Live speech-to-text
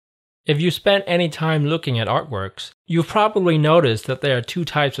If you spent any time looking at artworks, you've probably noticed that there are two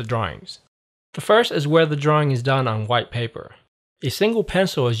types of drawings. The first is where the drawing is done on white paper. A single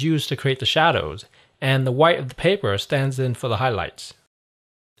pencil is used to create the shadows, and the white of the paper stands in for the highlights.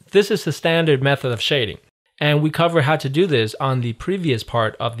 This is the standard method of shading, and we covered how to do this on the previous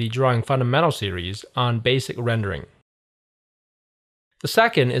part of the Drawing Fundamental series on basic rendering. The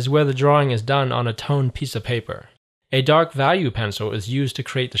second is where the drawing is done on a toned piece of paper. A dark value pencil is used to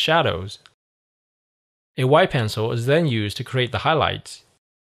create the shadows. A white pencil is then used to create the highlights,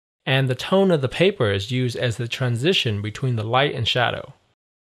 and the tone of the paper is used as the transition between the light and shadow.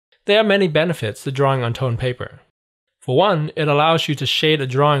 There are many benefits to drawing on toned paper. For one, it allows you to shade a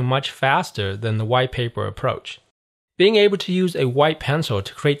drawing much faster than the white paper approach. Being able to use a white pencil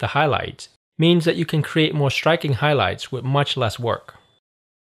to create the highlights means that you can create more striking highlights with much less work.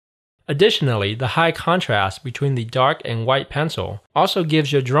 Additionally, the high contrast between the dark and white pencil also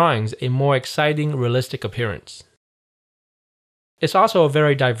gives your drawings a more exciting, realistic appearance. It's also a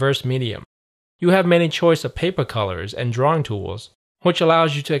very diverse medium. You have many choice of paper colors and drawing tools, which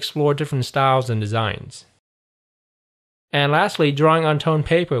allows you to explore different styles and designs. And lastly, drawing on toned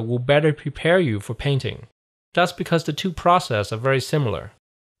paper will better prepare you for painting. That's because the two processes are very similar.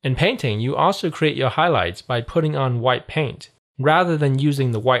 In painting, you also create your highlights by putting on white paint, rather than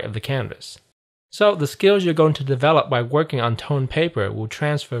using the white of the canvas. So the skills you're going to develop by working on toned paper will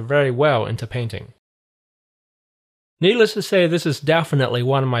transfer very well into painting. Needless to say, this is definitely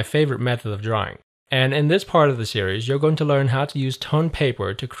one of my favorite methods of drawing. And in this part of the series, you're going to learn how to use toned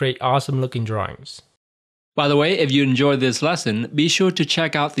paper to create awesome looking drawings. By the way, if you enjoyed this lesson, be sure to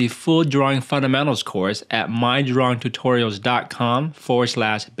check out the full Drawing Fundamentals course at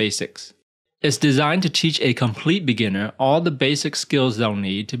mydrawingtutorials.com/basics. It's designed to teach a complete beginner all the basic skills they'll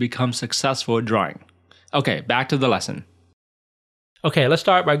need to become successful at drawing. Okay, back to the lesson. Okay, let's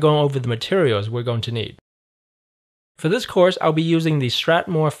start by going over the materials we're going to need. For this course, I'll be using the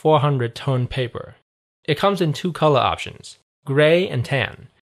Strathmore 400 toned paper. It comes in two color options, gray and tan,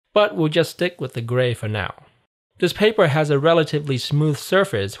 but we'll just stick with the gray for now. This paper has a relatively smooth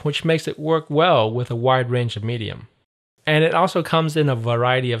surface, which makes it work well with a wide range of medium. And it also comes in a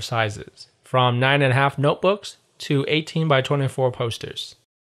variety of sizes, from 9.5 notebooks to 18 by 24 posters.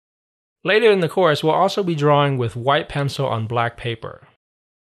 Later in the course, we'll also be drawing with white pencil on black paper.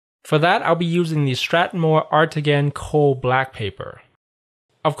 For that, I'll be using the Strathmore Artigan Coal Black paper.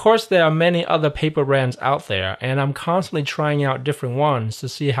 Of course, there are many other paper brands out there, and I'm constantly trying out different ones to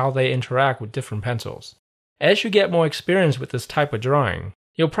see how they interact with different pencils. As you get more experience with this type of drawing,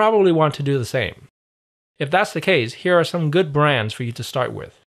 you'll probably want to do the same. If that's the case, here are some good brands for you to start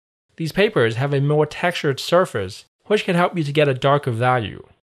with. These papers have a more textured surface, which can help you to get a darker value,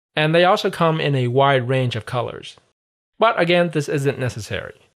 and they also come in a wide range of colors. But again, this isn't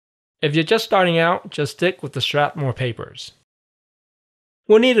necessary. If you're just starting out, just stick with the Strathmore papers.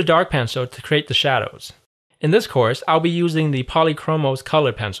 We'll need a dark pencil to create the shadows. In this course, I'll be using the Polychromos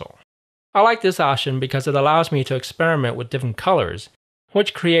colored pencil. I like this option because it allows me to experiment with different colors,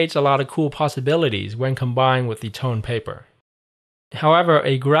 which creates a lot of cool possibilities when combined with the toned paper. However,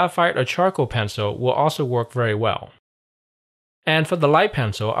 a graphite or charcoal pencil will also work very well. And for the light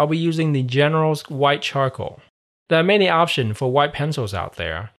pencil, I'll be using the General's White Charcoal. There are many options for white pencils out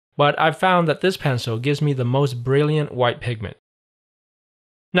there, but I've found that this pencil gives me the most brilliant white pigment.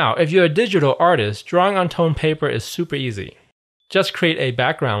 Now, if you're a digital artist, drawing on toned paper is super easy. Just create a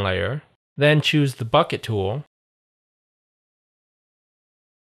background layer, then choose the bucket tool,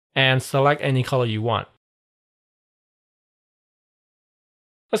 and select any color you want.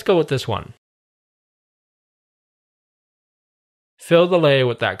 Let's go with this one. Fill the layer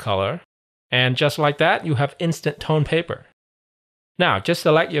with that color, and just like that, you have instant toned paper. Now, just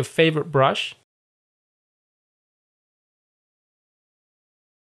select your favorite brush,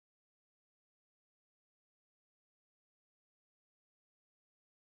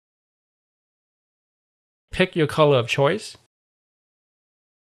 pick your color of choice,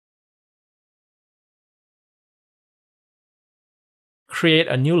 create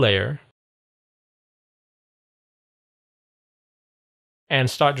a new layer, and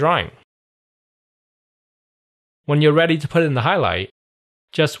start drawing. When you're ready to put in the highlight,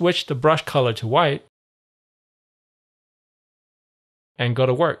 just switch the brush color to white and go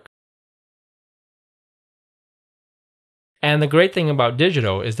to work. And the great thing about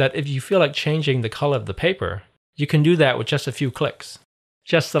digital is that if you feel like changing the color of the paper, you can do that with just a few clicks.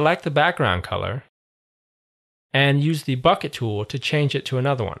 Just select the background color and use the bucket tool to change it to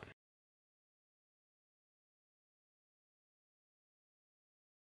another one.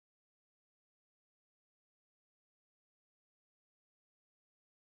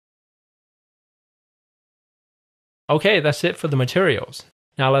 Okay, that's it for the materials.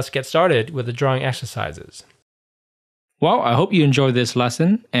 Now let's get started with the drawing exercises. Well, I hope you enjoyed this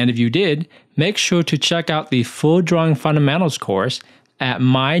lesson, and if you did, make sure to check out the full Drawing Fundamentals course at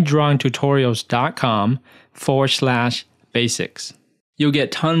mydrawingtutorials.com/basics. You'll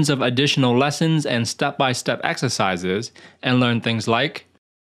get tons of additional lessons and step-by-step exercises and learn things like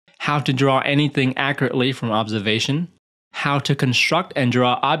how to draw anything accurately from observation, how to construct and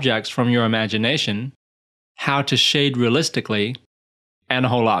draw objects from your imagination, how to shade realistically, and a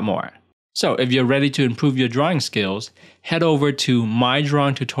whole lot more. So if you're ready to improve your drawing skills, head over to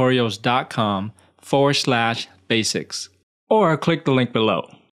mydrawingtutorials.com/basics or click the link below.